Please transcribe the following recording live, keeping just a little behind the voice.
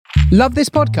Love this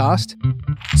podcast?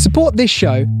 Support this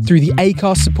show through the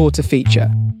Acast supporter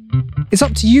feature. It's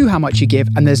up to you how much you give,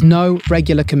 and there's no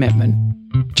regular commitment.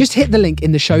 Just hit the link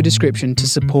in the show description to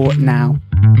support now.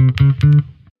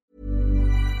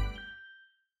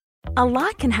 A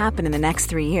lot can happen in the next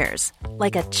 3 years.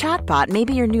 Like a chatbot may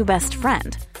be your new best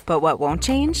friend. But what won't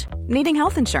change? Needing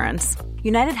health insurance.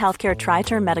 United Healthcare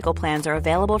Tri-Term Medical Plans are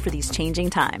available for these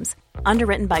changing times.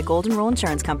 Underwritten by Golden Rule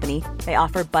Insurance Company, they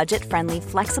offer budget-friendly,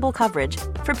 flexible coverage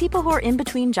for people who are in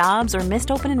between jobs or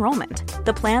missed open enrollment.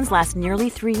 The plans last nearly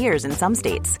 3 years in some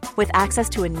states, with access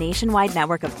to a nationwide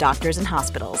network of doctors and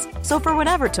hospitals. So for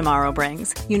whatever tomorrow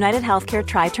brings, United Healthcare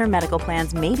Tri-Term Medical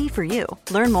Plans may be for you.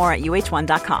 Learn more at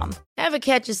uh1.com. Ever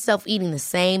catch yourself eating the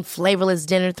same flavorless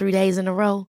dinner 3 days in a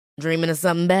row? Dreaming of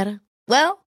something better?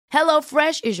 Well,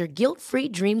 HelloFresh is your guilt-free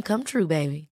dream come true,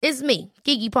 baby. It's me,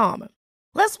 Keke Palmer.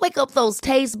 Let's wake up those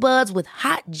taste buds with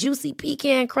hot, juicy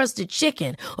pecan-crusted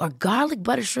chicken or garlic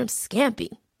butter shrimp scampi.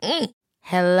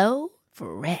 Hello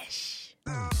Fresh.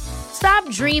 Stop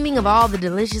dreaming of all the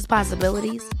delicious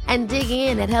possibilities and dig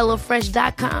in at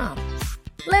HelloFresh.com.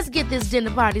 Let's get this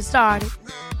dinner party started.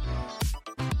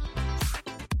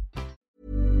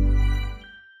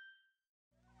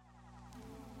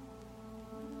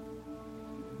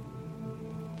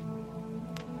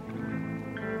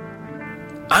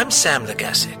 I'm Sam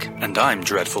Legassic. And I'm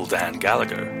Dreadful Dan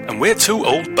Gallagher. And we're two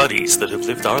old buddies that have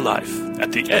lived our life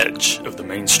at the edge of the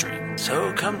mainstream.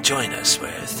 So come join us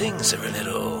where things are a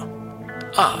little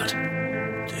odd.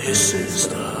 This is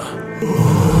the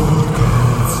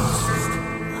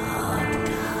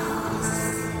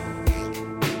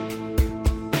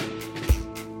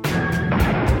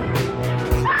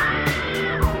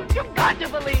You've got to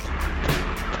believe.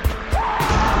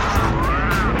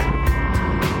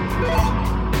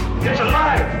 It's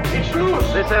alive! It's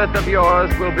loose! This earth of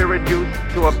yours will be reduced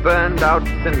to a burned-out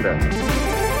cinder.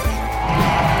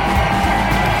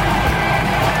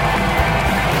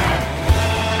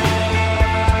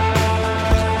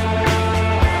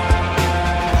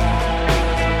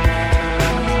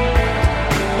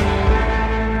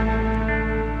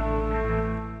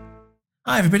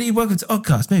 Hi everybody, welcome to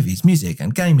Oddcast Movies, Music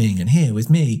and Gaming, and here with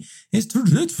me is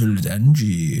Dreadful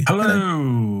Dangy.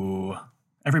 Hello,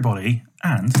 everybody,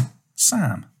 and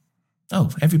Sam. Oh,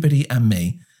 everybody and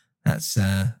me. That's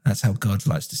how God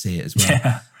likes to see it as well.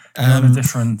 Yeah, on a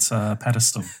different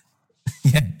pedestal.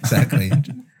 Yeah, exactly.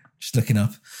 Just looking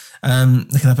up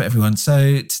at everyone.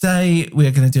 So today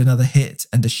we're going to do another hit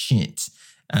and a shit.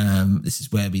 This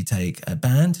is where we take a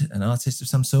band, an artist of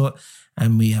some sort,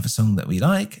 and we have a song that we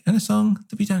like and a song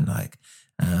that we don't like.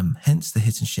 Hence the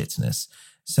hit and shitness.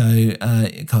 So,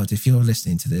 God, if you're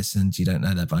listening to this and you don't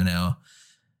know that by now,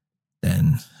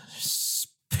 then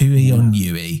pooey on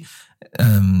Yui.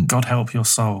 God help your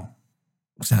soul.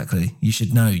 Exactly. You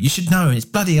should know. You should know. It's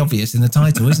bloody obvious in the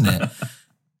title, isn't it?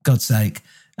 God's sake.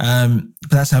 But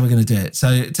that's how we're going to do it. So,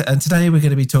 and today we're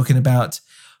going to be talking about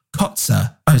Queens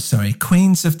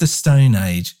of the Stone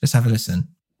Age. Let's have a listen.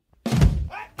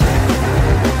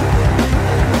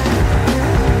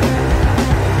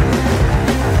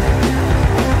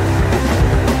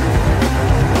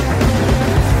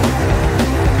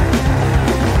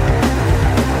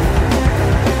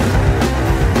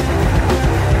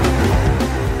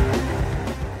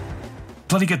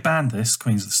 Bloody good band, this,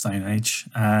 Queens of the Stone Age,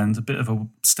 and a bit of a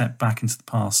step back into the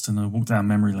past and a walk down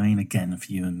memory lane again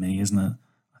for you and me, isn't it?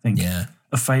 I think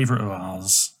a favourite of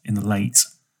ours in the late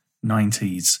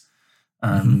 90s.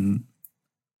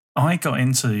 I got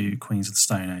into Queens of the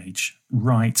Stone Age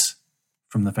right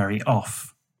from the very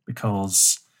off,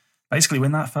 because basically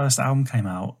when that first album came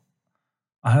out,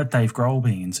 I heard Dave Grohl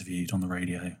being interviewed on the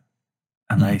radio,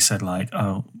 and they said like,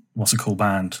 oh, what's a cool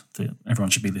band that everyone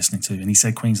should be listening to? And he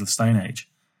said Queens of the Stone Age,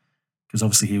 because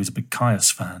obviously he was a big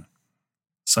Caius fan.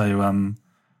 So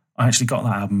I actually got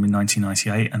that album in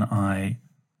 1998 and I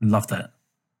loved it.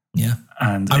 Yeah.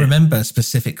 And I remember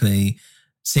specifically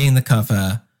seeing the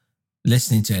cover,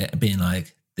 listening to it and being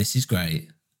like, this is great.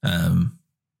 And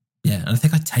I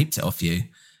think I taped it off you.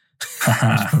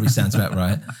 Which probably sounds about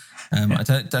right. I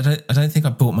don't think I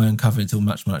bought my own cover until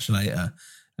much later.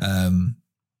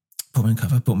 Bought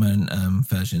my own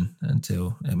version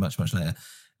until much later.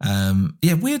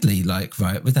 Weirdly, like,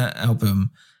 right, with that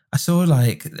album, I saw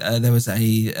like there was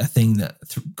a thing that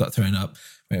got thrown up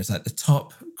where it was like the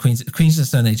top Queens of the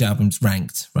Stone Age albums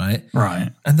ranked, right?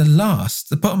 Right. And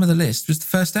the bottom of the list was the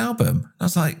first album. I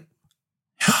was like,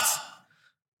 what?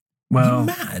 Well, you're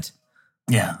mad.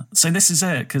 Yeah. So this is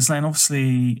it, because then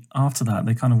obviously after that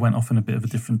they kind of went off in a bit of a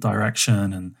different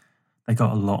direction, and they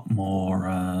got a lot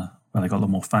more. They got a lot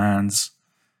more fans.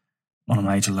 on a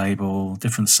major label,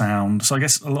 different sound. So I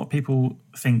guess a lot of people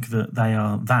think that they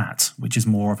are that, which is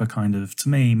more of a kind of, to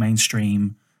me,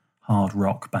 mainstream hard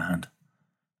rock band.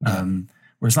 Yeah.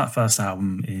 Whereas that first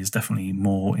album is definitely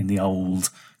more in the old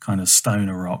kind of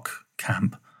stoner rock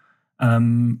camp,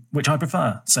 which I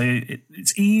prefer. So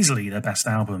it's easily their best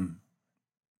album,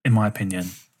 in my opinion,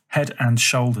 head and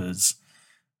shoulders.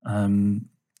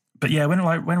 But yeah,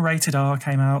 when Rated R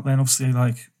came out, then obviously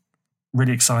like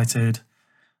really excited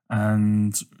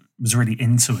and was really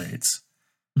into it.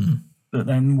 But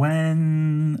then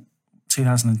when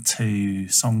 2002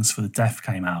 Songs for the Deaf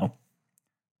came out,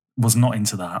 was not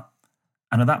into that.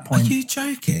 And at that point... Are you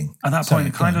joking? At that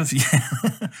point, kind of, yeah.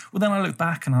 Well, then I looked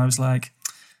back and I was like,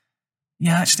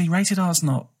 yeah, actually, Rated R's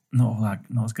not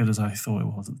as good as I thought it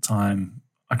was at the time.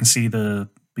 I can see the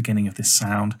beginning of this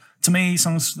sound. To me,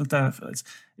 Songs for the Deaf,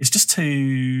 it's just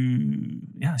too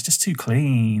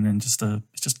clean and it's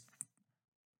just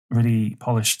really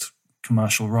polished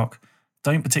commercial rock.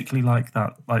 Don't particularly like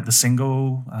that, like the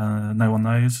single, No One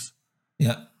Knows.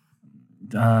 Yeah.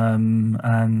 And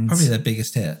probably their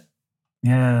biggest hit.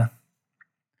 Yeah.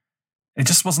 It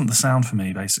just wasn't the sound for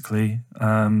me, basically.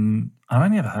 I've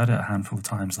only ever heard it a handful of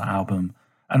times, that album.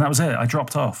 And that was it. I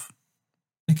dropped off.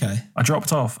 Okay. I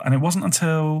dropped off. And it wasn't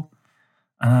until,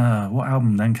 what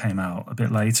album then came out a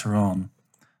bit later on?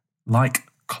 Like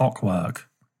Clockwork.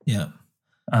 Yeah.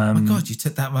 Oh my God, you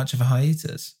took that much of a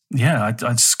hiatus? Yeah,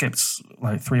 I skipped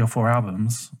like 3 or 4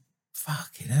 albums.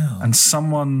 Fucking hell. And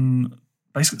someone,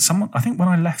 I think when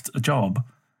I left a job,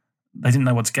 they didn't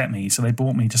know what to get me, so they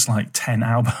bought me just like 10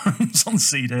 albums on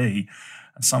CD.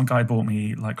 And some guy bought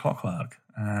me like Clockwork,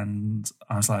 and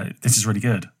I was like, "This is really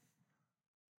good."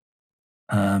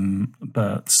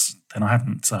 But then I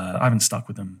haven't stuck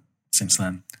with them since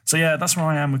then. So yeah, that's where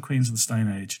I am with Queens of the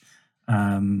Stone Age.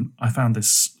 I found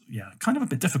this kind of a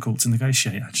bit difficult to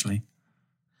negotiate. Actually,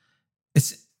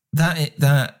 it's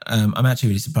that I'm actually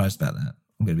really surprised about that.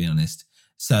 I'm going to be honest.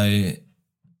 So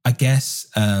I guess.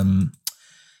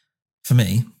 For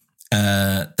me,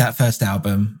 that first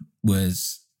album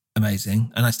was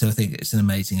amazing, and I still think it's an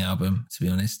amazing album, to be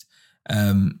honest.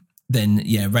 Then,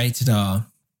 Rated R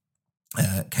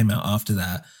came out after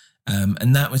that,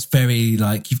 and that was very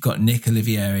like, you've got Nick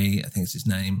Olivieri, I think it's his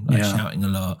name, shouting a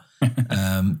lot.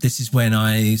 This is when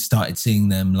I started seeing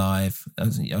them live. I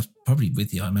was probably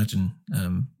with you. I imagine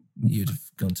you'd have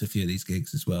gone to a few of these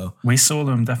gigs as well. We saw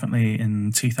them definitely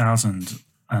in 2000,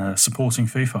 supporting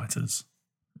Foo Fighters.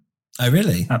 Oh,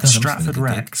 really? At Stratford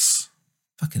Rex.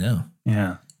 Fucking hell.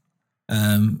 Yeah.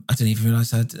 I didn't even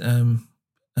realise I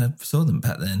saw them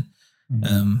back then.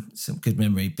 Some good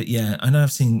memory. But yeah, I know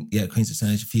I've seen Queens of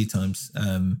Stone Age a few times.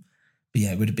 But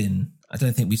yeah, it would have been, I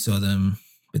don't think we saw them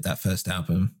with that first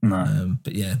album. No.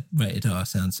 But yeah, Rated R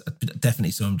sounds, I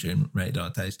definitely saw them during Rated R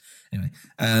days. Anyway.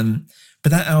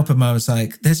 But that album, I was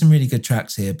like, there's some really good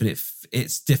tracks here, but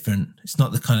it's different. It's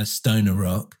not the kind of stoner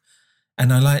rock.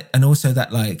 And I like, and also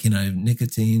that like,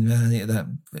 Nicotine, that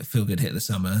Feel Good Hit of the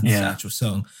Summer, this actual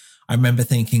song. I remember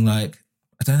thinking like,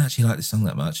 I don't actually like this song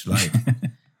that much. Like,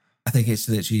 I think it's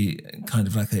literally kind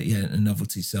of like a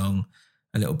novelty song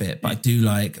a little bit, but I do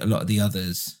like a lot of the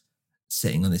others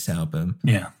sitting on this album.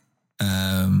 Yeah.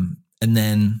 And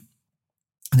then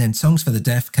Songs for the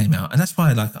Deaf came out, and that's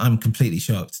why I'm completely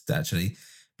shocked actually,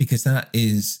 because that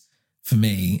is for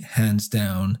me hands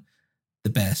down the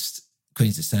best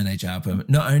Queens of Stone Age album.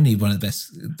 Not only the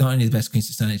best Queens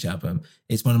of Stone Age album,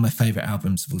 it's one of my favourite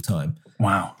albums of all time.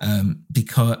 Wow.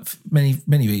 Because many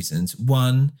reasons.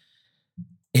 One,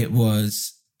 it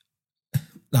was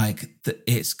like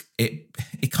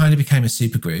it kind of became a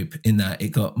supergroup in that it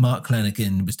got Mark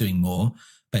Lanegan was doing more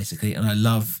basically, and I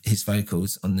love his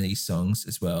vocals on these songs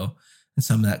as well, and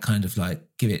some of that kind of like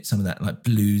give it some of that like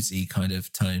bluesy kind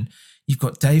of tone. You've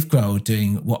got Dave Grohl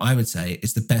doing what I would say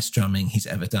is the best drumming he's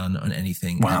ever done on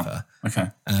anything ever. Okay.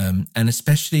 And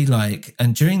especially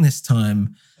and during this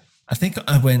time, I think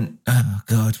I went, oh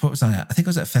God, what was I at? I think I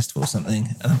was at a festival or something,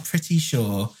 and I'm pretty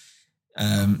sure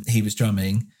he was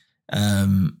drumming.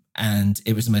 And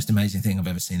it was the most amazing thing I've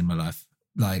ever seen in my life.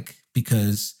 Like,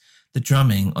 because the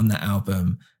drumming on that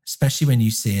album, especially when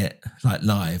you see it like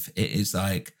live, it is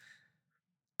like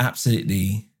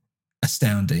absolutely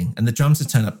astounding. And the drums are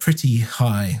turned up pretty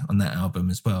high on that album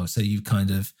as well. So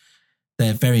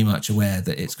they're very much aware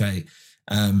that it's great.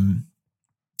 And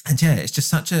yeah, it's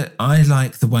just I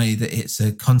like the way that it's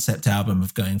a concept album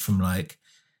of going from I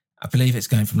believe it's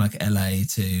going from LA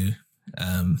to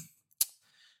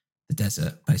the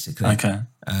desert, basically. Okay.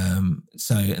 And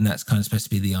that's kind of supposed to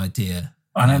be the idea.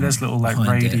 I know there's little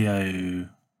radio.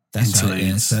 That's right,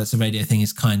 yeah. So it's a radio thing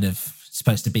is kind of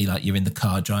supposed to be like you're in the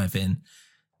car driving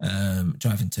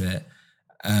driving to it.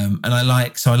 And I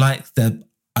like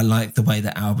the way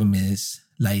the album is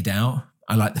laid out.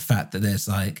 I like the fact that there's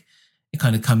like, it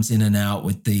kind of comes in and out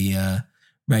with the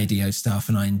radio stuff,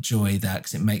 and I enjoy that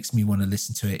because it makes me want to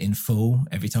listen to it in full.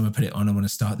 Every time I put it on, I want to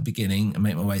start at the beginning and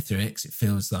make my way through it because it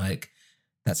feels like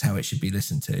that's how it should be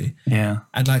listened to. Yeah.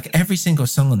 And like every single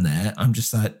song on there, I'm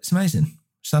just like, it's amazing.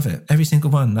 Just love it. Every single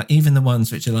one. Like even the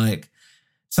ones which are like,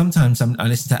 sometimes I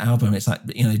listen to that album, it's like,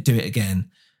 you know, Do It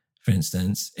Again, for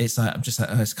instance. It's like, I'm just like,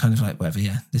 oh, it's kind of like, whatever,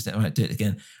 yeah, listen, all right, do it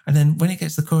again. And then when it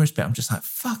gets to the chorus bit, I'm just like,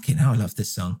 fucking hell, I love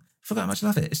this song. I forgot how much I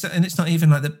love it. And it's not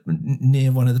even like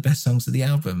near one of the best songs of the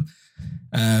album.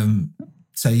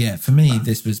 So yeah, for me,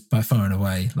 this was by far and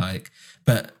away like,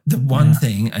 but the one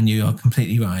thing, and you are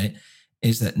completely right,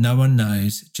 is that No One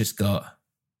Knows just got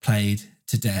played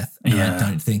to death. And I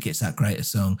don't think it's that great a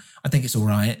song. I think it's all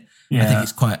right. I think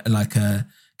it's quite like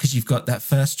because you've got that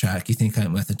first track, You Think I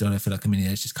Ain't Worth $1 for Like a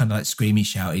Million. It's just kind of like screamy,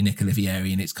 shouty, Nick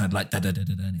Olivieri, and it's kind of like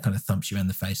da-da-da-da-da, and it kind of thumps you around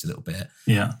the face a little bit.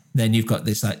 Yeah. Then you've got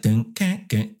this like, do.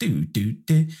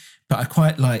 But I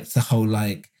quite like the whole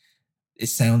like, it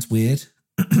sounds weird.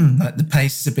 Like the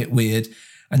pace is a bit weird.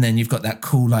 And then you've got that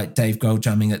cool like Dave Grohl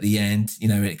drumming at the end. You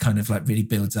know, it kind of like really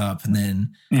builds up and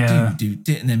then do,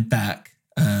 and then back.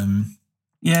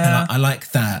 I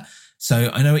like that.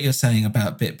 So I know what you're saying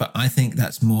about Bit, but I think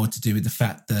that's more to do with the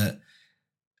fact that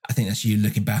I think that's you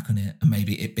looking back on it and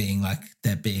maybe it being like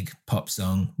their big pop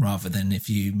song rather than if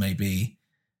you maybe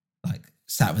like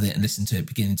sat with it and listened to it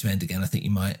beginning to end again. I think you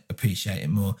might appreciate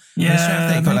it more.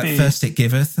 Yeah, you've got like First It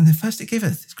Giveth, and then First It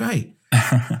Giveth. It's great.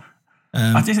 I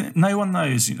didn't. No One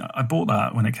Knows. You know, I bought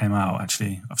that when it came out.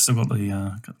 Actually, I've still got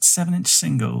the 7-inch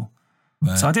single.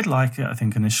 Right. So I did like it, I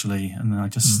think, initially, and then I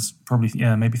just probably,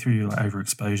 maybe through like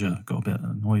overexposure, got a bit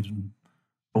annoyed and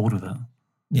bored with it.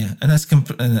 Yeah, and that's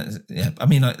I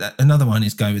mean, like another one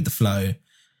is Go With the Flow,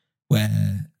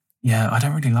 where I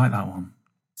don't really like that one.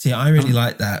 See, I really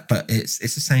like that, but it's the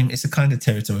same. It's a kind of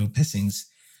Territorial Pissings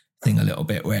thing a little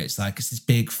bit, where it's like it's this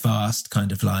big, fast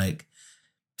kind of like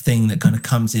thing that kind of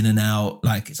comes in and out,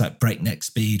 like it's like breakneck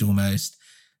speed almost,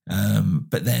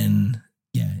 but then.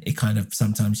 Yeah, it kind of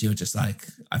sometimes you're just like,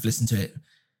 I've listened to it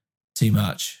too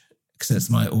much because that's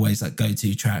my always like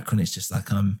go-to track when it's just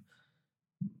like I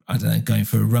don't know, going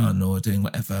for a run or doing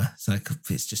whatever. It's like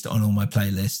it's just on all my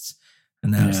playlists,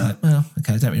 and now it's like, well,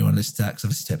 okay, I don't really want to listen to that because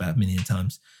I've listened to it about 1 million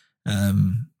times.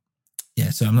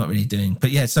 So I'm not really doing,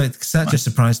 but yeah, so that just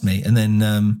surprised me. And then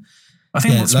I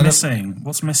think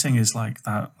what's missing is like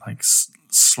that like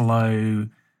slow,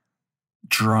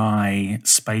 dry,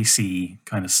 spacey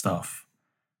kind of stuff.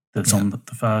 That's on the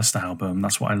first album.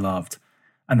 That's what I loved.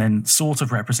 And then sort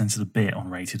of represented a bit on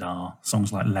Rated R.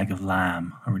 Songs like Leg of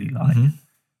Lamb I really like. Mm-hmm.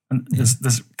 And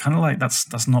there's kind of like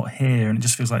that's not here, and it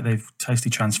just feels like they've totally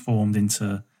transformed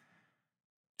into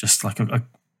just like a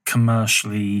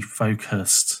commercially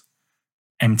focused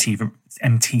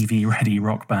MTV ready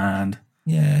rock band.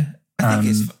 Yeah. I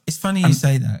think it's funny you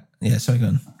say that. Yeah, sorry, go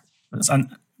on.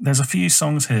 And there's a few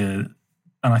songs here,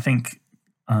 and I think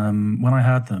when I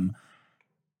heard them,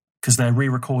 because they're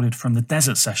re-recorded from the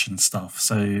Desert Session stuff.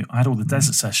 So I had all the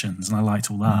Desert Sessions and I liked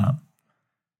all that.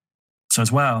 So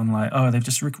as well, I'm like, they've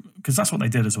just... Because that's what they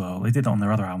did as well. They did it on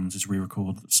their other albums, is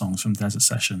re-record songs from Desert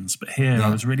Sessions. But here I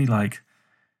was really like,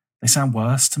 they sound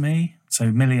worse to me.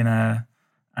 So Millionaire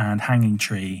and Hanging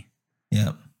Tree.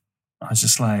 Yeah. I was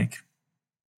just like,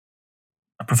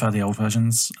 I prefer the old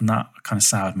versions. And that kind of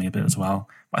soured me a bit as well.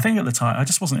 I think at the time, I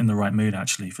just wasn't in the right mood,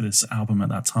 actually, for this album at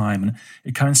that time. And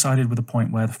it coincided with the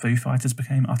point where the Foo Fighters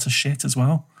became utter shit as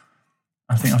well.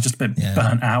 I think I was just a bit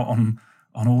burnt out on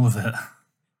all of it.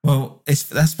 Well,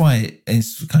 that's why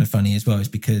it's kind of funny as well, is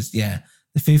because, the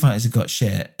Foo Fighters had got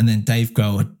shit. And then Dave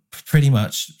Grohl had pretty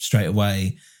much straight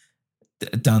away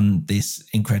done this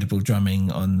incredible drumming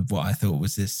on what I thought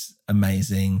was this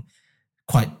amazing,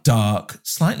 quite dark,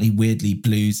 slightly weirdly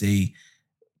bluesy,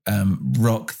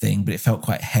 rock thing, but it felt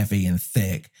quite heavy and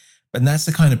thick. And that's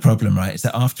the kind of problem, right? Is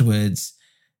that afterwards,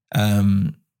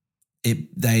 so I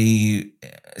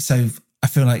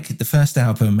feel like the first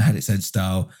album had its own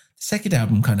style. The second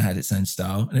album kind of had its own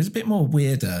style, and it was a bit more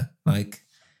weirder, like,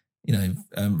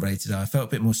 Rated R. I felt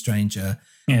a bit more stranger.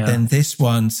 Yeah. Then this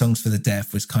one, Songs for the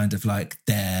Deaf, was kind of like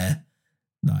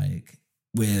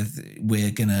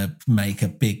we're gonna make a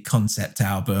big concept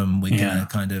album. We're gonna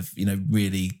kind of,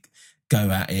 really go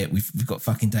at it. We've got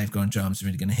fucking Dave Grohl on drums. We're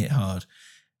really going to hit hard,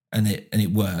 and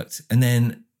it worked. And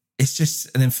then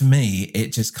for me,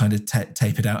 it just kind of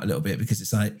tapered out a little bit because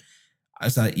it's like I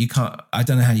was like, I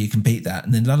don't know how you can beat that.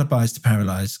 And then Lullabies to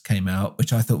Paralyze came out,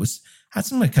 which I thought had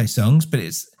some okay songs, but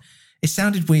it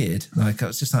sounded weird. Like I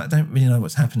was just like, I don't really know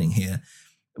what's happening here.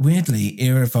 weirdly,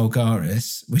 Era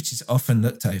Vulgaris, which is often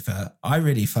looked over, I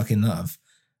really fucking love.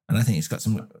 And I think it's got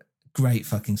some great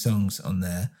fucking songs on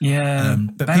there. Yeah,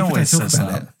 but Ben people don't always talk says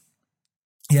about that. it.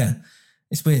 Yeah,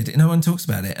 it's weird. No one talks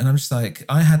about it. And I'm just like,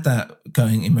 I had that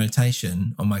going in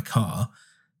rotation on my car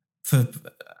for,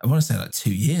 I want to say like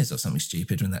 2 years or something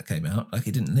stupid when that came out. Like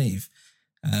it didn't leave.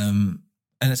 And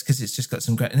it's because it's just got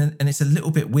some great, and it's a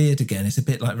little bit weird again. It's a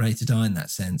bit like Rated R in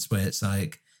that sense, where it's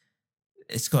like,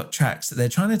 it's got tracks that they're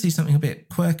trying to do something a bit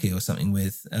quirky or something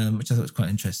with, which I thought was quite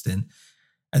interesting.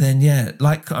 And then, yeah,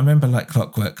 like I remember like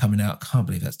Clockwork coming out. Can't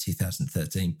believe that's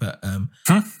 2013. But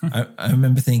I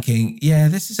remember thinking, yeah,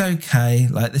 this is okay.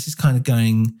 Like this is kind of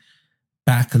going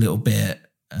back a little bit.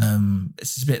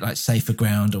 This is a bit like Safer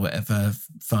Ground or whatever.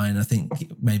 Fine. I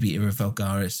think maybe Era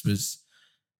Vulgaris was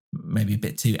maybe a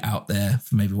bit too out there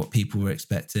for maybe what people were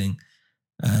expecting.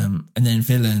 And then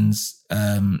Villains,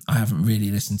 I haven't really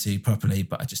listened to properly,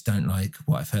 but I just don't like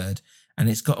what I've heard. And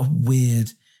it's got a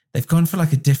weird, they've gone for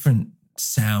like a different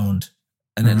sound,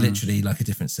 and then literally like a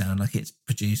different sound, like it's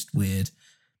produced weird.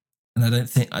 And I don't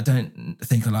think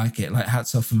I like it. Like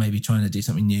hats off for maybe trying to do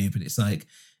something new, but it's like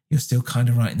you're still kind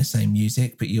of writing the same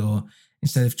music, but you're,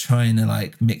 instead of trying to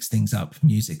like mix things up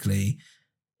musically,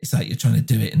 it's like you're trying to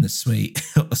do it in the suite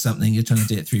or something. You're trying to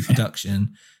do it through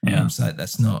production. Yeah. So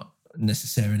that's not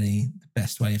necessarily the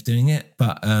best way of doing it.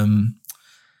 But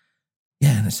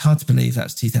yeah, and it's hard to believe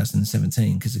that's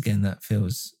 2017 because again, that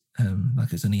feels like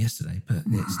it was only yesterday, but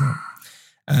it's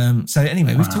not. So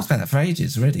anyway, we've talked about that for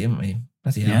ages already, haven't we?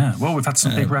 Bloody hell. Yeah. Well, we've had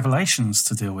some big revelations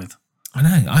to deal with. I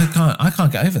know. I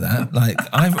can't get over that. Like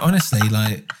I've honestly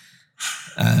like.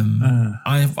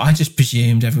 I just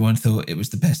presumed everyone thought it was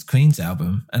the best Queen's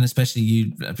album, and especially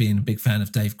you being a big fan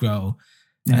of Dave Grohl,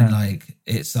 and like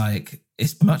it's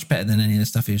much better than any of the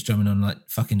stuff he was drumming on, like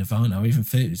fucking Nirvana or even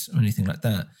Foos or anything like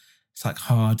that. It's like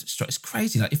hard, it's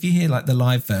crazy. Like if you hear like the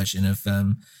live version of,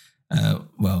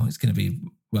 it's going to be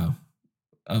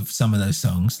of some of those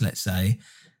songs, let's say,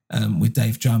 with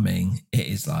Dave drumming, it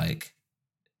is like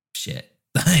shit.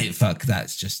 Fuck,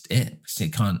 that's just it. So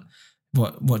it can't.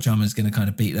 What drummer is going to kind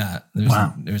of beat that?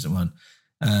 There isn't one,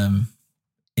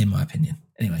 in my opinion.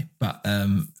 Anyway, but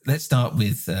let's start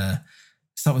with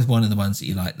one of the ones that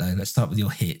you like, though. Let's start with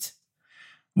your hit.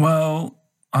 Well,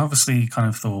 I obviously kind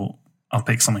of thought I'll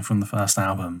pick something from the first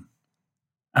album,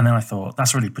 and then I thought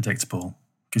that's really predictable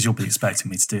because you'll be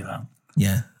expecting me to do that.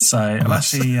 Yeah. So I've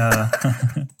actually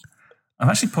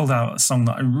pulled out a song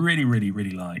that I really, really,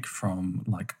 really like from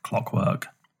like Clockwork.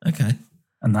 Okay.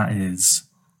 And that is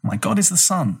My God Is the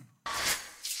Sun.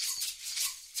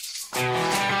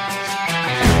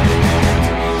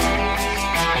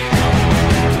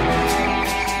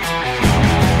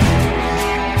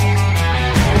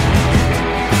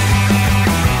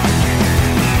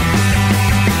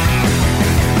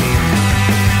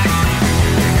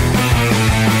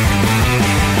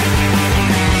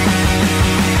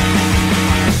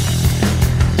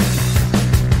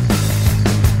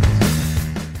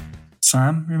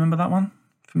 Sam, remember that one?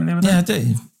 Familiar with Yeah, it? I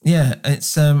do. Yeah,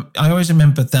 it's I always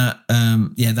remember that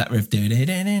that riff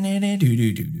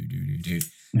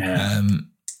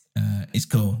it's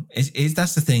cool.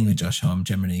 That's the thing with Josh Homme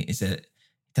generally, is that it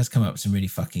does come up with some really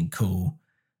fucking cool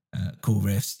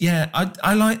riffs. Yeah,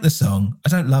 I like the song. I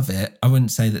don't love it. I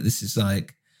wouldn't say that this is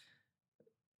like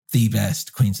the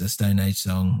best Queens of the Stone Age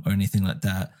song or anything like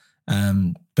that.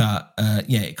 But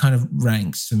it kind of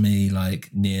ranks for me like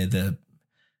near the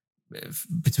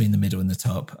between the middle and the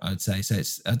top, I would say. So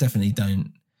I definitely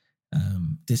don't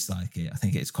dislike it. I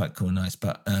think it's quite cool and nice,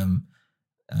 but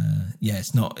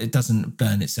it doesn't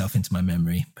burn itself into my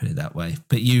memory, put it that way.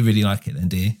 But you really like it then,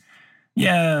 do you?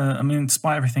 Yeah, I mean,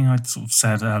 despite everything I sort of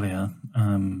said earlier,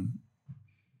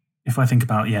 if I think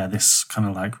about, this kind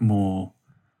of like more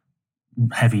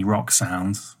heavy rock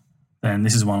sound, then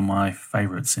this is one of my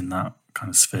favourites in that kind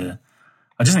of sphere.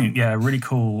 I just think, a really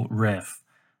cool riff.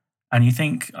 And I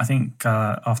think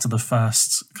after the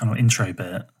first kind of intro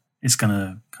bit, it's going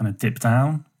to kind of dip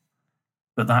down,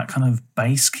 but that kind of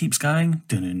bass keeps going.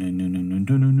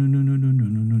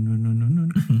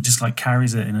 Just like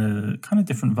carries it in a kind of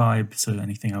different vibe to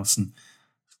anything else, and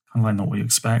kind of like not what you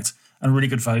expect. And a really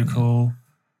good vocal,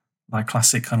 like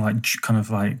classic kind of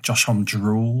like Josh Homme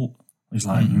drawl. He's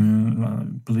like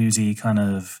bluesy, kind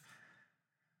of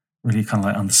really kind of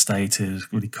like understated,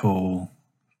 really cool.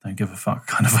 Don't give a fuck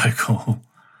kind of vocal.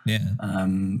 Yeah.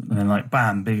 And then like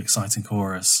bam, big exciting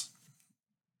chorus.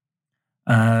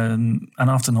 And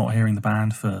after not hearing the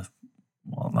band for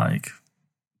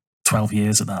 12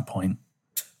 years at that point.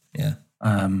 Yeah.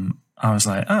 I was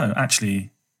like, oh, actually,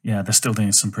 they're still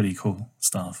doing some pretty cool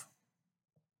stuff.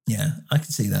 Yeah, I can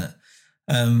see that.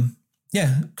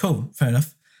 Yeah, cool. Fair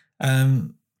enough.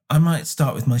 I might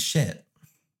start with my shit.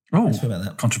 Oh, about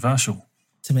that. Controversial.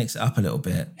 To mix it up a little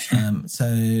bit.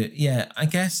 So yeah, I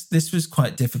guess this was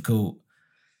quite difficult.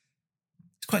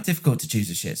 It's quite difficult to choose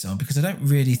a shit song because I don't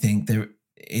really think there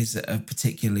is a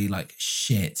particularly like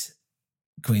shit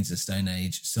Queens of the Stone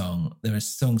Age song. There are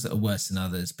songs that are worse than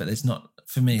others, but there's not,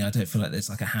 for me, I don't feel like there's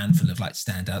like a handful of like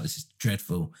stand out, this is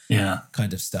dreadful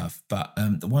kind of stuff. But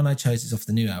the one I chose is off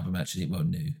the new album, actually. Well,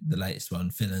 the latest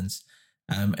one, Villains.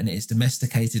 And it is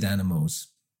Domesticated Animals.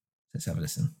 Let's have a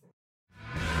listen.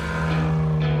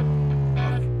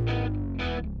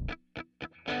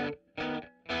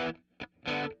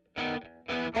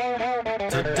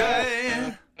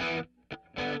 Today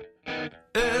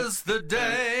is the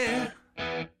day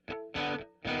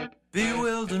the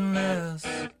wilderness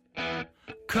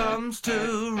comes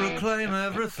to reclaim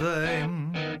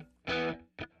everything.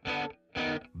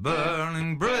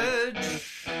 Burning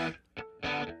bridge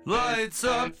lights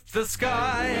up the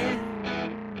sky.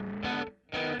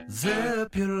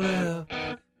 Zip your lip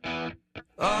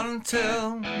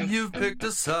until you've picked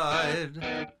a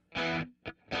side.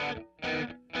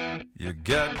 You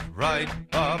get right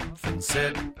up and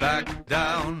sit back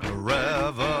down. A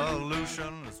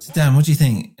revolution. So Dan, what do you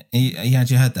think? Had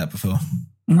you heard that before?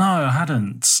 No, I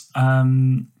hadn't.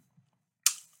 I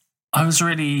was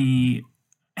really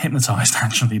hypnotized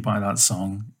actually by that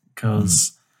song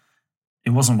because it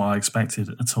wasn't what I expected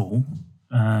at all,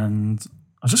 and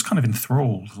I was just kind of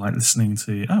enthralled, like listening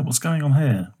to what's going on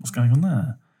here, what's going on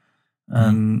there,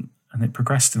 and it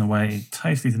progressed in a way I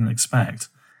totally didn't expect.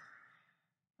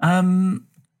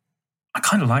 I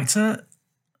kind of liked it.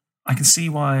 I can see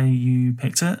why you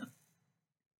picked it.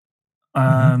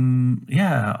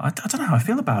 Yeah, I don't know how I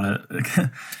feel about it.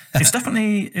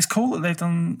 It's cool that they've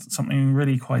done something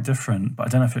really quite different, but I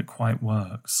don't know if it quite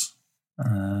works.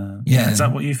 Is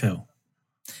that what you feel?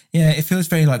 Yeah, it feels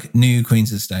very like new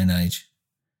Queens of the Stone Age.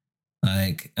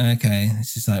 Like, okay,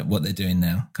 it's just like what they're doing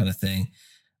now kind of thing.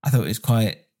 I thought it was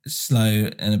quite slow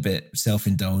and a bit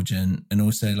self-indulgent, and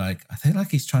also like I think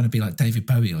like he's trying to be like David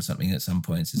Bowie or something at some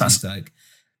points. That's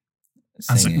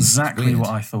exactly what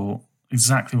I thought.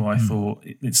 Exactly what I thought.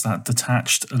 It's that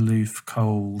detached, aloof,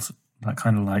 cold, that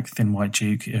kind of like Thin White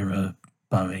Duke era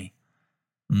Bowie.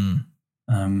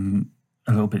 A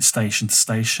little bit station to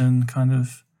station kind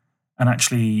of, and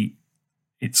actually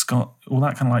it's got all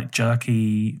that kind of like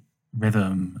jerky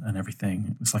rhythm and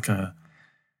everything. It's kind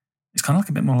of like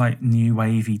a bit more like new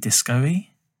wavy disco-y.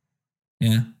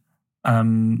 Yeah.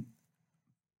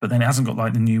 But then it hasn't got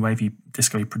like the new wavy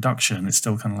disco-y production. It's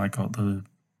still kind of like got the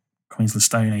Queens of the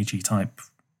Stone Age-y type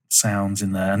sounds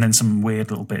in there, and then some weird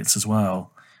little bits as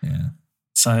well. Yeah.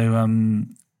 So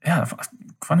I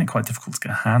find it quite difficult to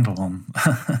get a handle on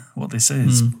what this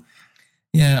is.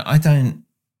 Yeah, I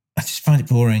just find it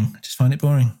boring.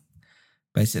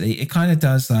 Basically, it kind of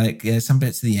does like some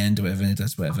bits at the end or whatever, and it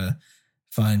does whatever.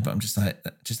 Fine, but I'm just like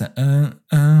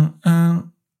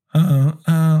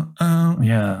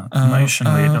yeah,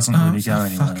 emotionally it doesn't really go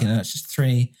anywhere. Fucking hell, it's just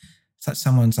three. It's like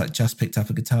someone's like just picked up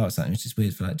a guitar or something, which is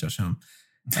weird for like Josh Homme.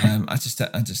 I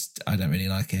don't really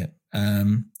like it.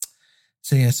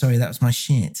 So yeah, sorry, that was my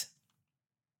shit.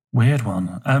 Weird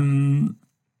one.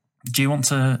 Do you want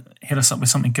to hit us up with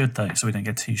something good though, so we don't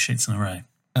get two shits in a row?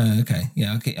 Okay,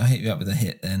 yeah, I'll hit you up with a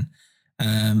hit then.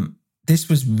 This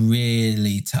was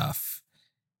really tough,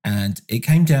 and it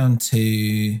came down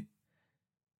to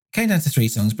three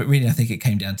songs, but really I think it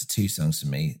came down to two songs for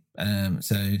me.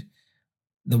 So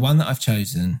the one that I've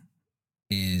chosen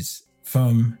is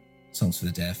from Songs for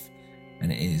the Deaf,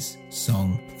 and it is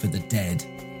Song for the Dead.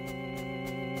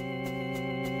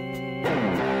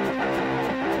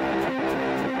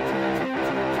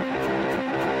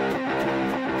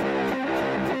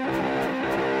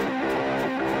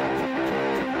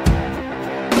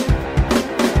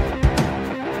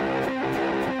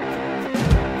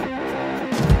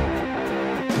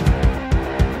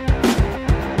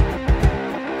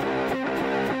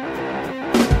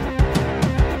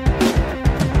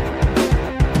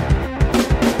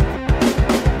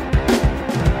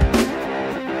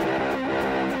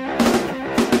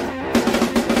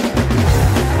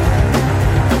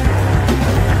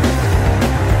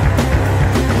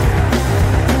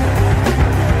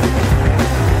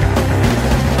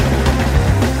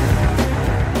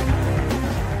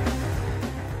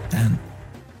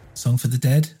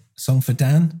 Song for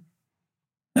Dan?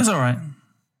 It's all right.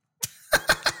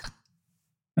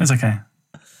 It's okay.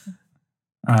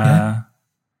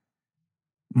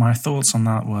 My thoughts on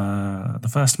that were the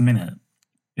first minute,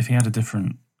 if he had a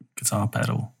different guitar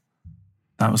pedal,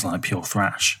 that was like pure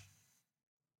thrash.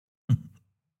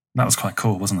 That was quite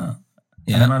cool, wasn't it?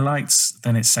 Yeah. And then I liked,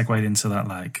 then it segued into that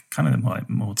like kind of like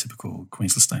more typical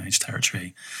Queens of the Stone Age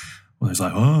territory, where it was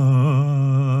like,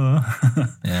 oh,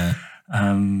 Yeah.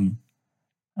 and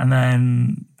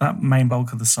then that main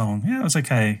bulk of the song, yeah, it was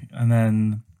okay. And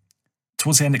then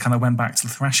towards the end, it kind of went back to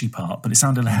the thrashy part, but it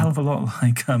sounded a hell of a lot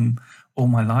like All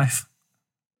My Life.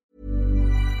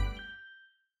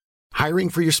 Hiring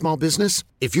for your small business?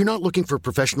 If you're not looking for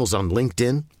professionals on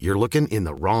LinkedIn, you're looking in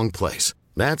the wrong place.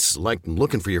 That's like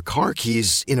looking for your car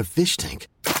keys in a fish tank.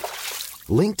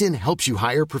 LinkedIn helps you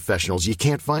hire professionals you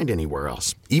can't find anywhere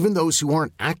else, even those who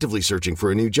aren't actively searching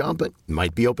for a new job but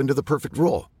might be open to the perfect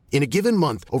role. In a given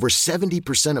month, over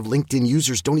 70% of LinkedIn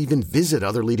users don't even visit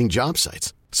other leading job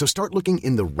sites. So start looking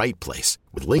in the right place.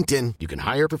 With LinkedIn, you can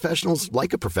hire professionals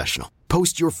like a professional.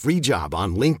 Post your free job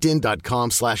on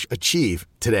linkedin.com/achieve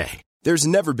today. There's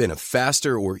never been a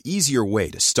faster or easier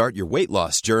way to start your weight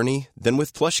loss journey than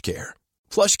with PlushCare.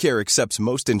 PlushCare accepts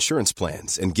most insurance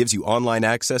plans and gives you online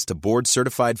access to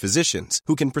board-certified physicians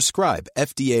who can prescribe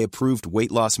FDA-approved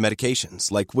weight loss medications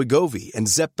like Wegovy and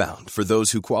Zepbound for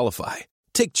those who qualify.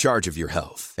 Take charge of your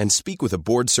health and speak with a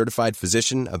board-certified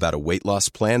physician about a weight loss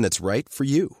plan that's right for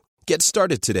you. Get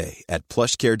started today at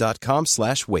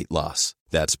plushcare.com/weight loss.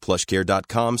 That's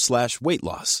plushcare.com/weight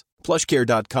loss.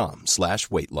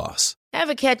 plushcare.com/weight loss.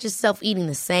 Ever catch yourself eating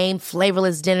the same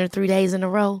flavorless dinner 3 days in a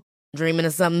row? Dreaming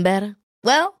of something better?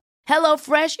 Well,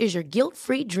 HelloFresh is your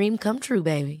guilt-free dream come true,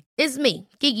 baby. It's me,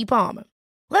 Keke Palmer.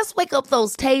 Let's wake up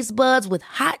those taste buds with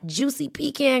hot, juicy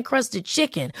pecan-crusted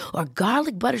chicken or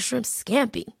garlic butter shrimp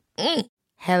scampi.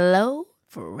 Hello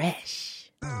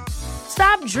Fresh.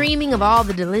 Stop dreaming of all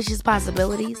the delicious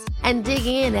possibilities and dig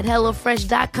in at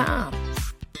HelloFresh.com.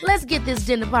 Let's get this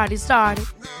dinner party started.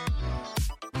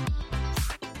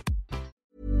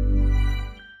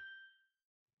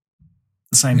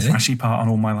 The same thrashy part on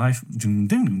All My Life. Doom,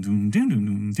 doom, doom, doom,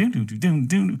 doom, doom, doom, doom,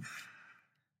 doom.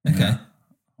 Okay.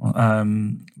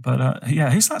 Yeah,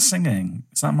 who's that singing?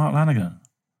 Is that Mark Lanigan?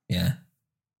 Yeah.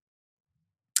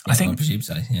 I think. I presume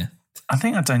so. Yeah. I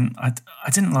think I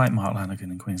didn't like Mark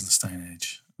Lanigan in Queens of the Stone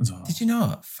Age as well. Did you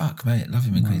not? Fuck, mate. Love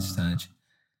him in Queens of the Stone Age.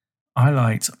 I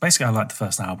liked the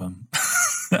first album,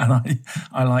 and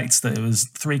I liked that it was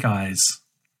three guys.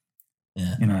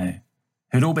 Yeah. You know,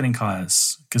 who'd all been in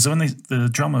Caius, because when the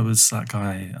drummer was that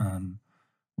guy,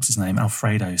 what's his name,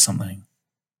 Alfredo something.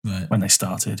 Right. When they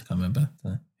started, I remember.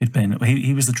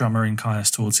 He was the drummer in Caius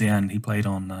towards the end. He played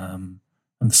on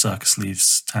When the Circus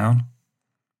Leaves Town.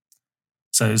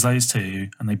 So it was those two,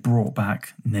 and they brought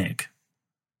back Nick,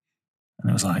 and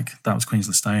it was like that was Queens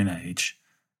of the Stone Age.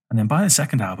 And then by the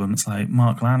second album, it's like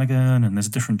Mark Lanigan, and there's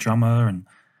a different drummer, and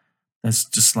there's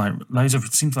just like loads of.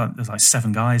 It seems like there's like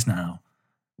 7 guys now.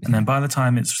 Yeah. And then by the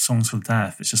time it's Songs for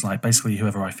Death, it's just like basically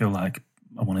whoever I feel like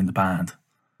I want in the band.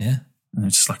 Yeah. And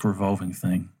it's just like a revolving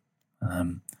thing.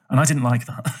 And I didn't like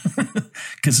that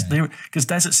because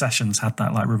Desert Sessions had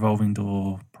that like revolving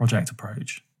door project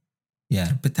approach.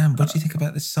 Yeah, but Dan, what do you think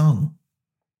about this song?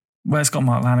 Well, it's got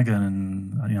Mark Lanigan,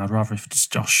 and I'd rather if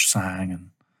just Josh sang.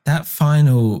 And that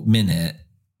final minute,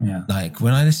 yeah, like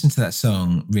when I listen to that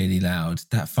song really loud,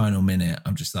 that final minute,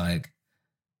 I'm just like,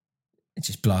 it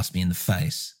just blasts me in the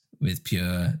face with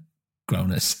pure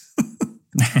growness.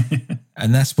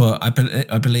 And that's what I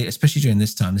believe, especially during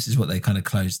this time, this is what they kind of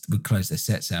would close their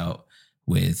sets out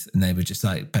with. And they would just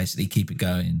like basically keep it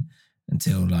going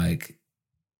until like,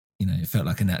 it felt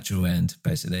like a natural end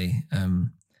basically.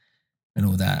 And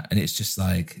all that. And it's just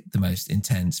like the most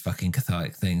intense fucking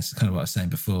cathartic thing. It's kind of what I was saying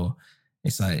before.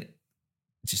 It's like,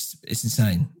 it's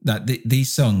insane. Like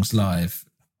these songs live,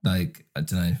 like, I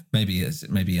don't know, maybe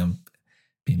I'm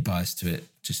being biased to it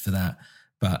just for that.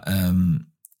 But,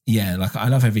 yeah, like I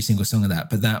love every single song of that,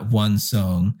 but that one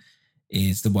song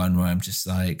is the one where I'm just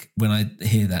like, when I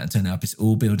hear that and turn it up, it's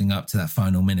all building up to that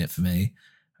final minute for me.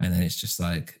 And then it's just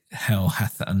like hell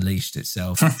hath unleashed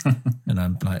itself and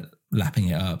I'm like lapping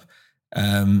it up.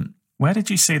 Where did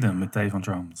you see them with Dave on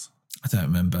drums? I don't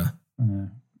remember.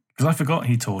 Because I forgot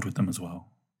he toured with them as well.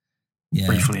 Yeah.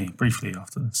 Briefly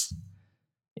after this.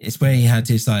 It's where he had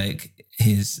his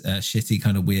shitty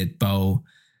kind of weird bowl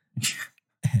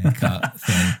haircut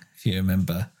thing, if you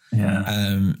remember.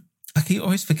 Yeah. I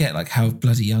always forget like how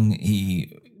bloody young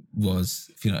he was,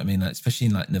 if you know what I mean, like especially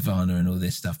in like Nirvana and all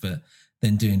this stuff, but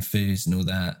then doing Foos and all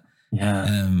that.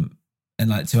 Yeah. And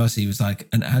like to us, he was like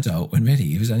an adult when really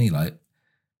he was only like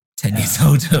 10 years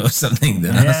older or something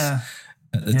than us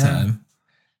at the time.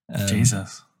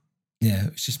 Jesus. Yeah,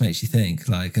 it just makes you think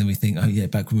like, and we think, oh yeah,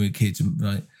 back when we were kids,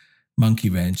 like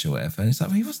Monkey Wrench or whatever. And it's like,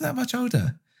 well, he wasn't that much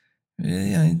older.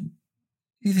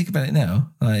 You think about it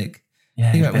now, like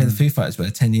Yeah. Think about where the Foo Fighters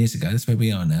were 10 years ago. That's where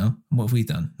we are now. And what have we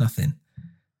done? Nothing.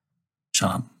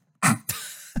 Shut up.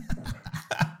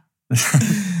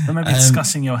 But maybe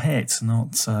discussing your hit,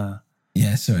 not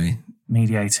yeah, sorry.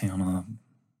 mediating on a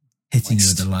hitting you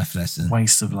with a life lesson.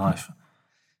 Waste of life.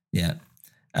 Yeah.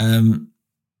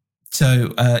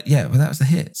 So yeah, well, that was the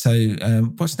hit. So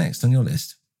what's next on your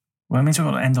list? Well, it means we've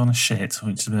got to end on a shit,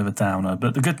 which is a bit of a downer.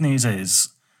 But the good news is,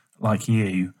 like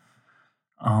you,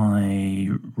 I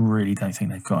really don't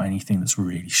think they've got anything that's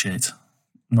really shit.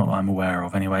 Not that I'm aware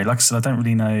of, anyway. Like I said, I don't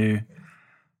really know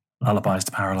Lullabies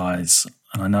to Paralyze,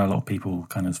 and I know a lot of people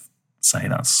kind of say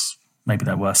that's maybe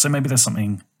their worst. So maybe there's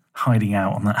something hiding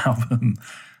out on that album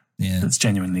that's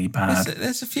genuinely bad.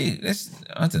 There's a few.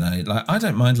 I don't know. Like, I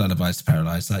don't mind Lullabies to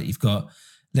Paralyze. Like, you've got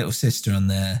Little Sister on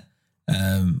there,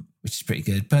 which is pretty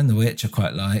good. Burn the Witch I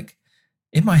quite like.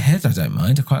 In My Head I don't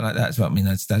mind. I quite like that as well. I mean,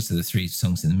 those are the three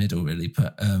songs in the middle, really.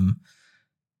 But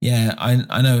yeah,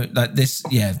 I know, like this,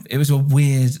 yeah, it was a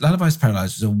weird, Lullabies to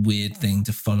Paralyze was a weird thing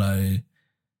to follow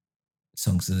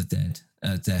Songs of the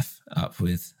Deaf up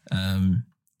with. And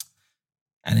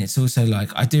it's also like,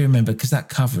 I do remember, because that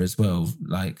cover as well,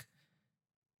 like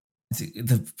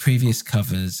the previous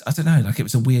covers, I don't know, like it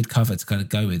was a weird cover to kind of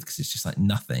go with because it's just like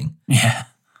nothing. Yeah.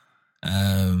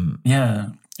 Yeah.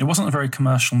 It wasn't a very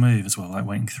commercial move as well, like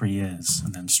waiting 3 years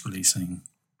and then just releasing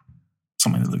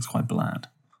something that looks quite bland.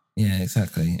 Yeah,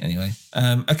 exactly. Anyway.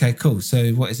 Okay, cool.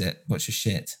 So what is it? What's your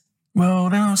shit? Well,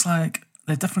 then I was like,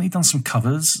 they've definitely done some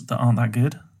covers that aren't that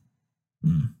good.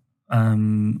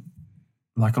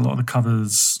 Like a lot of the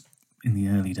covers in the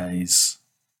early days.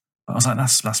 But I was like,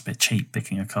 that's a bit cheap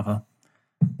picking a cover.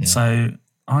 Yeah. So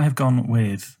I have gone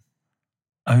with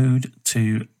Ode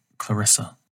to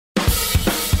Clarissa.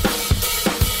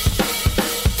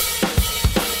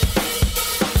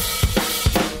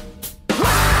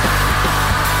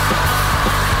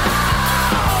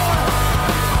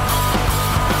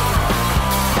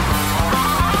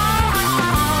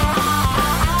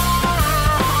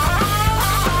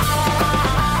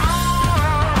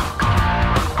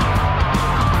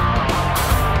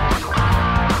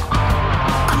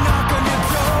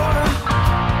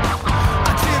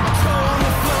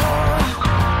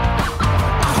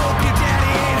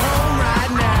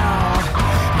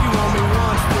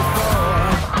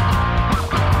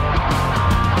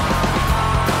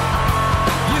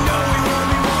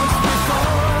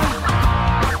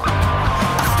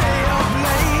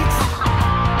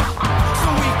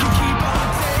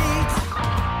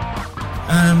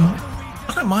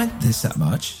 That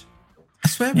much. I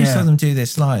swear we saw them do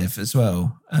this live as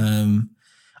well.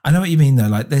 I know what you mean though.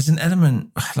 Like there's an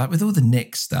element, like with all the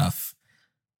Nick stuff,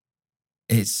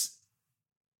 it's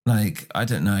like, I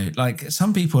don't know, like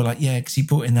some people are like, yeah, because he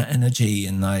brought in that energy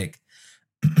and like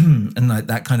and like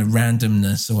that kind of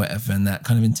randomness or whatever and that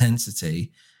kind of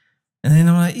intensity. And then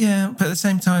I'm like, yeah, but at the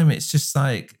same time, it's just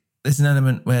like there's an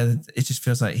element where it just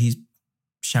feels like he's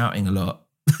shouting a lot,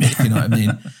 if you know what I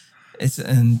mean.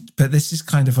 But this is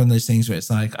kind of one of those things where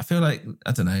it's like, I feel like,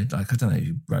 I don't know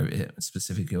who wrote it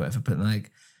specifically or whatever, but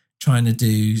like trying to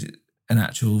do an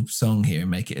actual song here and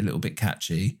make it a little bit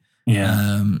catchy.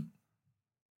 Yeah.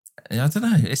 I don't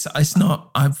know. It's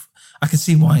not, I can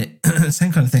see why,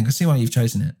 same kind of thing. I see why you've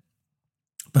chosen it.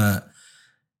 But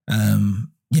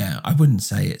yeah, I wouldn't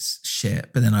say it's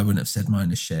shit, but then I wouldn't have said mine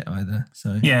is shit either.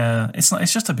 So yeah, it's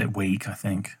just a bit weak, I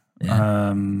think.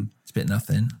 Yeah. It's a bit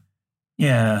nothing.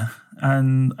 Yeah,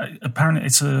 and apparently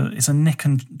it's a Nick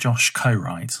and Josh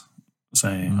co-write, so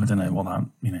I don't know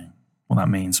what that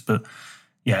means, but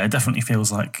yeah, it definitely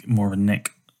feels like more of a Nick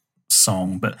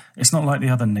song, but it's not like the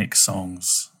other Nick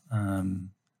songs. And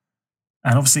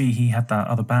obviously he had that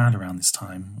other band around this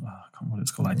time. I can't remember what it's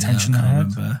called, like Tension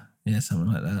Ahead. Yeah,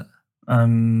 something like that.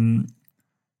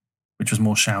 Which was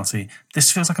more shouty.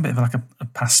 This feels like a bit of like a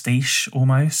pastiche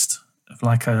almost, of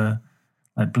like a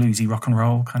bluesy rock and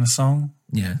roll kind of song.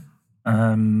 Yeah.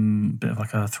 Bit of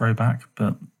like a throwback,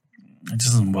 but it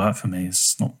just doesn't work for me.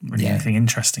 It's not really anything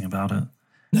interesting about it.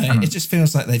 No, it just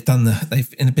feels like they've been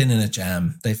in a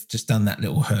jam. They've just done that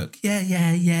little hook.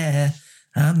 Yeah.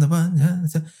 I'm the one.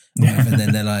 And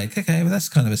then they're like, okay, well, that's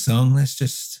kind of a song. Let's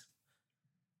just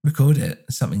record it.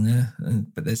 There's something there.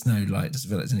 But there's no, like, doesn't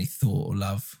feel like there's any thought or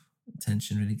love,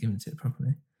 attention really given to it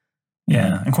properly.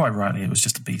 Yeah, and quite rightly, it was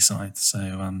just a B-side. So,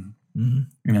 you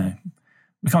know,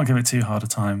 we can't give it too hard a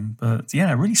time. But yeah,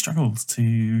 I really struggled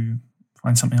to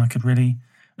find something I could really,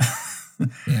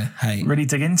 really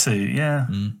dig into. Yeah.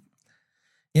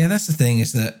 Yeah, that's the thing,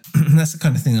 is that that's the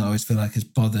kind of thing that I always feel like has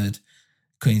bothered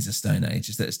Queens of Stone Age,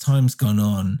 is that as time's gone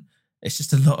on, it's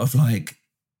just a lot of like,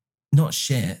 not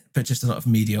shit, but just a lot of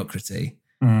mediocrity.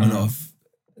 A lot of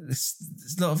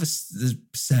there's a lot of the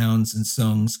sounds and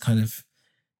songs kind of,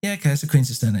 yeah, okay, it's a Queens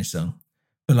of Stone Age song,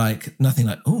 but like nothing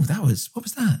like, oh, what was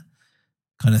that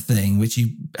kind of thing, which you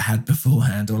had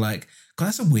beforehand, or like, God,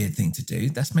 that's a weird thing to do.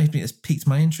 That's piqued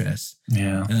my interest.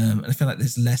 Yeah. And I feel like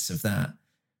there's less of that,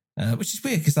 which is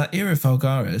weird because that era of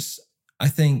Vulgaris, I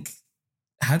think,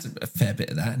 had a fair bit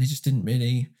of that, and it just didn't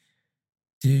really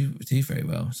do very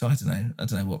well. So I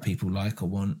don't know what people like or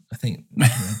want. I think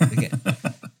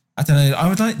I don't know. I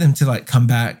would like them to like come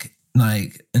back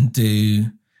like and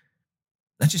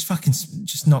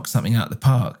just knock something out of the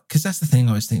park, because that's the thing I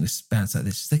always think with bands like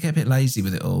this, they get a bit lazy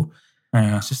with it all.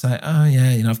 Yeah. It's just like, oh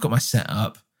yeah, I've got my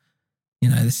setup.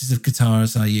 This is the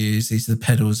guitars I use. These are the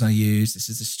pedals I use. This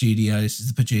is the studio. This is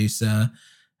the producer.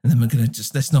 And then we're going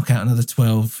to let's knock out another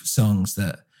 12 songs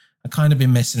that I kind of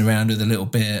been messing around with a little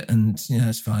bit, and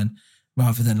it's fine.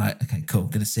 Rather than like, okay, cool, I'm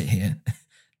going to sit here,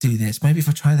 do this. Maybe if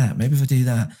I try that, maybe if I do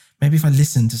that, maybe if I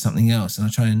listen to something else and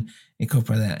I try and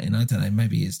incorporate that in. I don't know,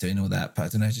 maybe he's doing all that, but I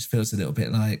don't know, it just feels a little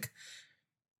bit like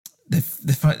they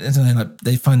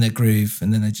find their groove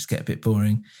and then they just get a bit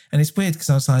boring. And it's weird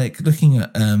because I was like looking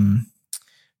at,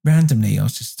 randomly, I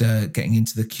was just getting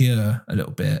into The Cure a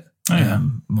little bit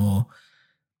more.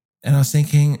 And I was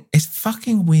thinking, it's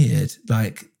fucking weird,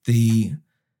 like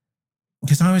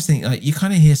because I always think like you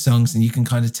kind of hear songs and you can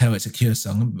kind of tell it's a Cure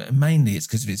song. Mainly it's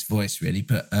because of his voice, really.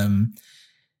 But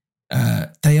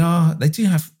they do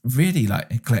have really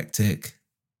like eclectic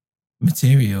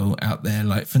material out there,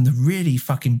 like from the really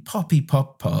fucking poppy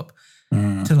pop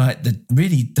to like the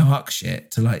really dark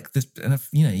shit to like this. And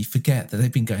you forget that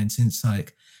they've been going since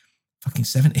like fucking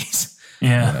 70s,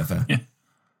 whatever. Yeah.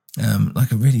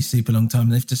 Like a really super long time.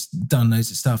 They've just done loads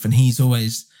of stuff, and he's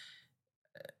always,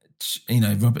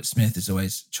 Robert Smith has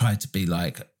always tried to be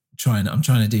like I'm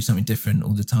trying to do something different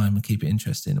all the time and keep it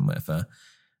interesting and whatever.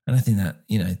 And I think that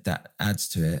that adds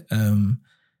to it. And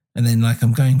then like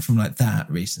I'm going from like that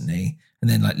recently, and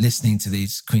then like listening to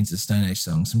these Queens of the Stone Age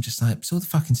songs, I'm just like, it's all the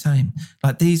fucking same.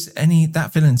 Like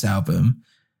that Villains album,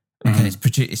 okay,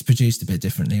 it's produced a bit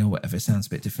differently or whatever, it sounds a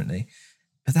bit differently.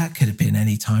 But that could have been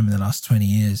any time in the last 20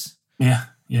 years. Yeah.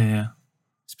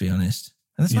 Let's be honest.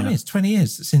 And that's what I mean. It's 20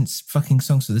 years since fucking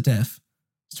Songs for the Deaf.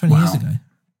 It's 20 years ago.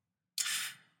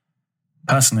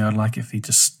 Personally, I'd like if he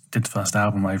just did the first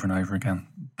album over and over again.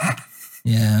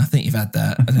 Yeah, I think you've had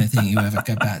that. I don't think you ever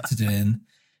go back to doing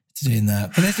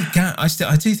that. But there's a gap. I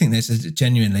do think there's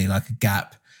genuinely like a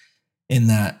gap in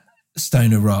that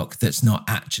stoner rock that's not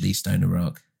actually stoner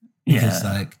rock. Because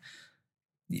like,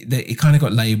 it kind of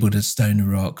got labelled as stoner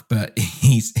rock, but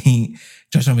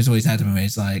Josh Homme has always had him where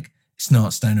he's like, it's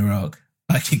not stoner rock.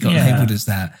 Like it got labelled as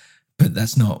that, but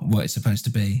that's not what it's supposed to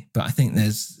be. But I think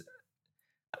there's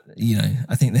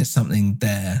something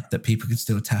there that people can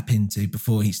still tap into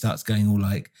before he starts going all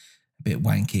like a bit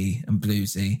wanky and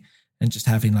bluesy, and just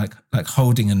having like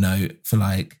holding a note for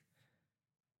like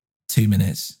 2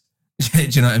 minutes. Do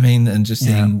you know what I mean? And just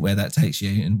seeing where that takes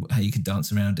you and how you can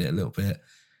dance around it a little bit.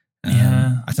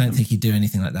 I don't think he'd do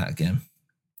anything like that again.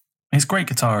 He's a great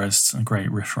guitarist and a great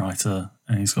riff writer,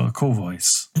 and he's got a cool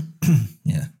voice.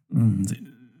 Yeah.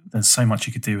 There's so much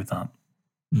you could do with that.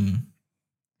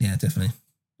 Yeah, definitely.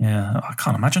 Yeah, I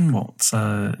can't imagine what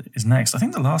is next. I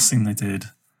think the last thing they did,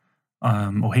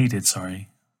 or he did, sorry,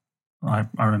 I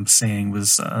remember seeing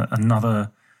was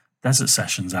another Desert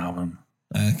Sessions album.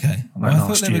 Okay. Well, I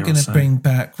thought they were going to bring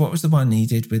back, what was the one he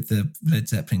did with the Led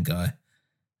Zeppelin guy?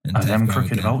 And Them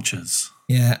Crooked Vultures.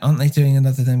 Yeah, aren't they doing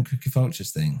another Them Crooked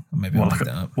Vultures thing? Or maybe like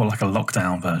a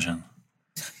lockdown version.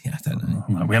 Yeah, I don't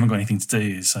know. We haven't got anything to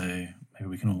do, so maybe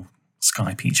we can all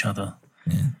Skype each other.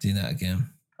 Yeah, do that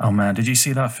again. Oh man, did you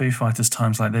see that Foo Fighters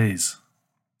Times Like These?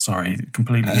 Sorry,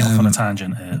 completely off on a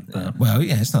tangent here. But. Well,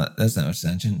 yeah, there's not much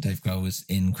tangent. Dave Grohl was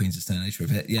in Queens of Stone Age for a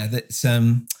bit. Yeah, that's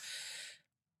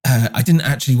I didn't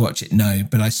actually watch it, no,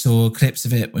 but I saw clips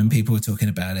of it when people were talking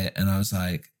about it, and I was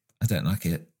like, I don't like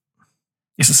it.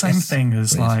 It's the same thing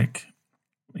as like,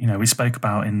 we spoke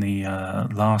about in the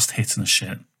last Hit and the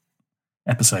Shit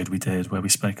episode we did, where we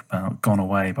spoke about Gone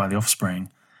Away by The Offspring.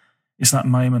 It's that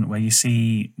moment where you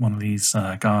see one of these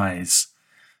guys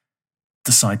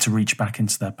decide to reach back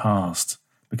into their past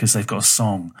because they've got a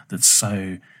song that's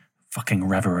so fucking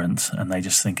reverent and they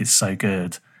just think it's so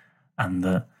good, and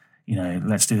that,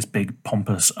 let's do this big,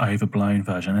 pompous, overblown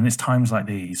version. And it's Times Like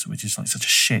These, which is like such a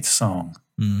shit song.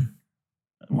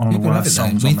 One of the worst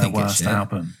songs on their worst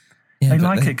album. Yeah, they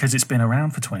like it because it's been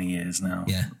around for 20 years now.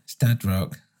 Yeah, it's dad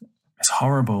rock. It's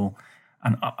horrible.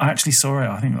 And I actually saw it,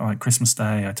 I think like Christmas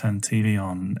Day, I turned the TV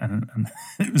on and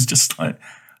it was just like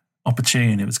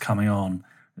opportune, it was coming on.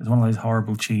 It was one of those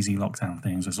horrible, cheesy lockdown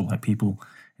things. There's all like people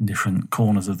in different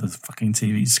corners of the fucking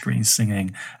TV screen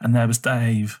singing. And there was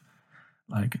Dave,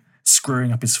 like,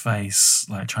 screwing up his face,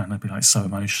 like, trying to be, like, so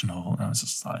emotional. And I was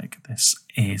just like, this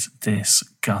is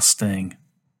disgusting.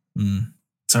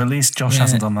 So at least Josh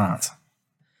hasn't done that.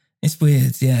 It's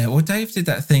weird, yeah. Well, Dave did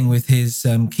that thing with his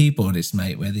keyboardist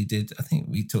mate where they did, I think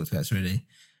we talked about this already,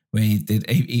 where he did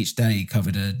each day he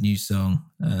covered a new song.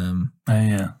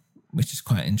 Which is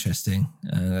quite interesting.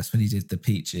 That's when he did the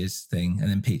Peaches thing, and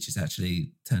then Peaches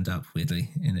actually turned up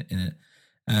weirdly in it.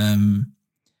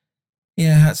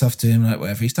 Yeah, hats off to him, like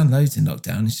whatever. He's done loads in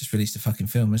lockdown. He's just released a fucking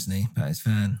film, hasn't he, about his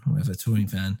van, or whatever, touring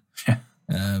van. Yeah.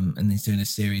 And he's doing a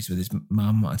series with his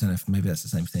mum. I don't know if maybe that's the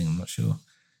same thing. I'm not sure.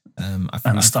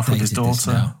 And stuff with his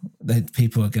daughter.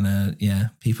 People are gonna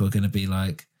be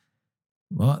like,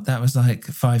 "What? That was like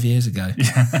 5 years ago."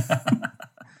 Yeah.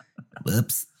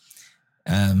 Whoops.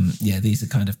 These are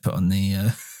kind of put on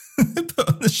the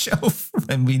shelf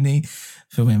when we need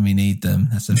them.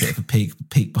 That's a bit of a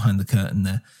peek behind the curtain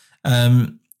there.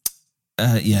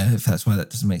 If that's why that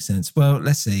doesn't make sense. Well,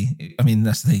 let's see. I mean,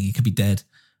 that's the thing. He could be dead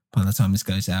by the time this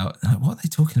goes out. Like, what are they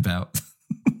talking about?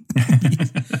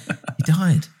 He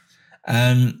died.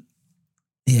 So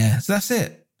that's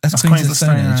it. That's Queens of the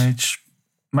Stone Age.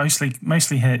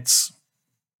 Mostly hits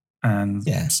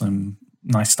and some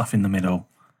nice stuff in the middle.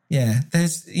 Yeah, they're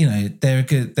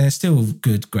still a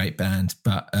good, great band,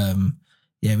 but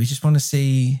we just want to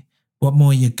see what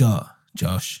more you got,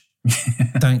 Josh.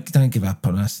 Don't give up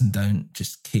on us, and don't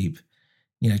just keep,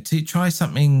 to try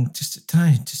something. Just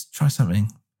try something.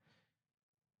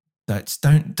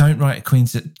 Don't write a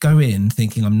Queens. Go in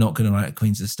thinking I'm not going to write a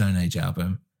Queens of the Stone Age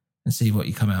album, and see what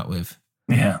you come out with.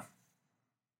 Yeah.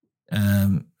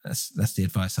 That's the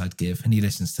advice I'd give, and he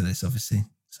listens to this, obviously.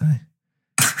 So.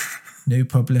 No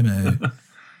problemo.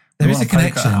 There is a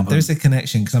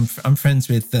connection because I'm friends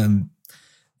with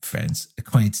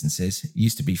acquaintances.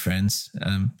 Used to be friends,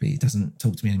 but he doesn't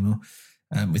talk to me anymore.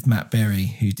 With Matt Berry,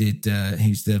 who did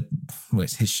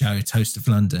it's his show Toast of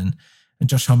London, and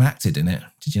Josh Homme acted in it.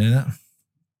 Did you know that?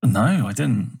 No, I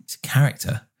didn't. It's a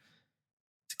character.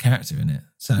 It's a character in it.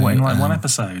 So in one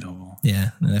episode, or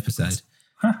an episode.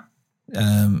 Huh.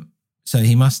 So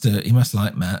he must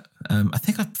like Matt. I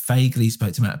think I vaguely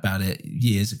spoke to Matt about it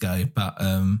years ago, but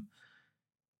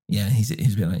he's a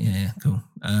bit like, yeah, cool.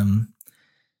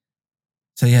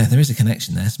 There is a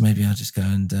connection there. So maybe I'll just go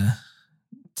and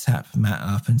tap Matt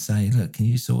up and say, look, can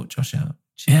you sort Josh out?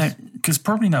 Cheers. Yeah, because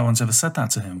probably no one's ever said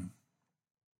that to him.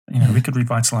 We could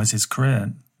revitalise his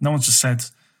career. No one's just said,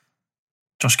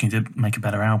 Josh, can you make a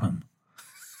better album?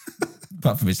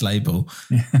 Apart from his label.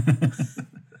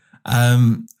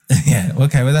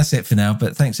 Okay, well, that's it for now.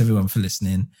 But thanks everyone for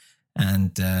listening,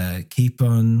 and keep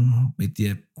getting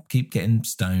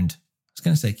stoned. I was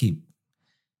going to say keep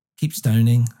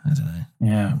stoning. I don't know.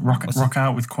 Yeah, rock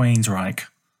out with Queensryche.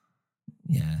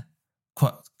 Yeah,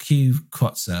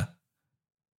 Quatzer.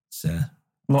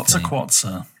 Lots of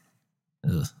Quatzer.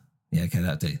 Ugh. Yeah, okay,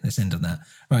 that'll do. Let's end on that.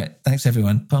 Right, thanks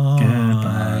everyone. Bye.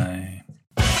 Goodbye.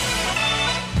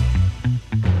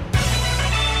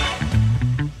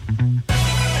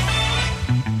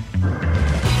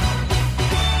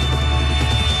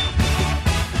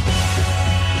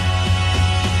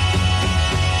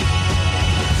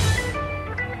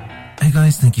 Hey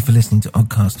guys, thank you for listening to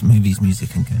Oddcast Movies,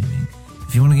 Music and Gaming.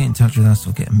 If you want to get in touch with us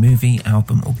or get a movie,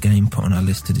 album or game put on our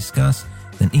list to discuss,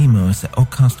 then email us at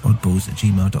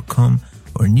oddcastoddballs@gmail.com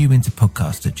or a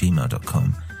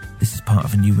newwinterpodcast@gmail.com. This is part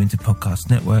of a New Winter Podcast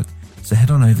network, so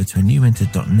head on over to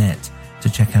anewwinter.net to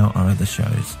check out our other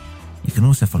shows. You can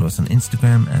also follow us on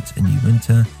Instagram at A New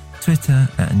Winter, Twitter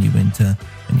at A New Winter,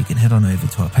 and you can head on over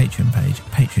to our Patreon page,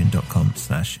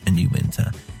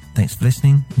 patreon.com/anewwinter. Thanks for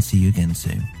listening, and see you again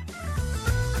soon.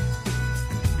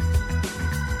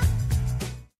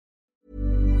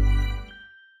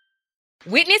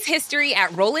 Witness history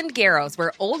at Roland Garros,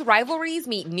 where old rivalries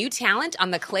meet new talent on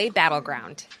the clay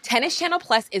battleground. Tennis Channel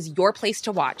Plus is your place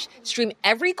to watch. Stream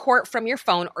every court from your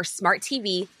phone or smart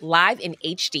TV live in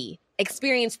HD.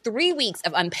 Experience 3 weeks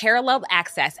of unparalleled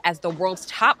access as the world's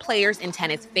top players in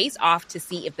tennis face off to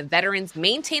see if the veterans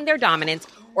maintain their dominance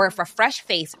or if a fresh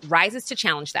face rises to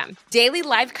challenge them. Daily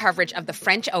live coverage of the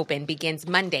French Open begins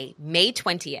Monday, May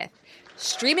 20th.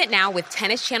 Stream it now with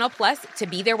Tennis Channel Plus to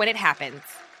be there when it happens.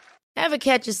 Ever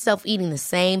catch yourself eating the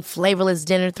same flavorless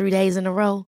dinner 3 days in a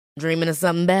row? Dreaming of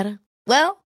something better?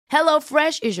 Well,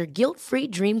 HelloFresh is your guilt-free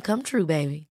dream come true,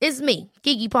 baby. It's me,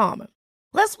 Keke Palmer.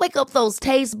 Let's wake up those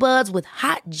taste buds with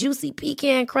hot, juicy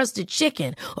pecan-crusted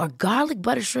chicken or garlic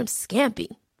butter shrimp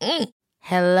scampi.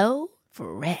 Hello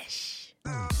Fresh.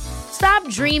 Stop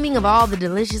dreaming of all the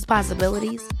delicious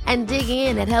possibilities and dig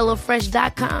in at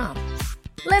HelloFresh.com.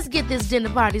 Let's get this dinner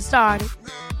party started.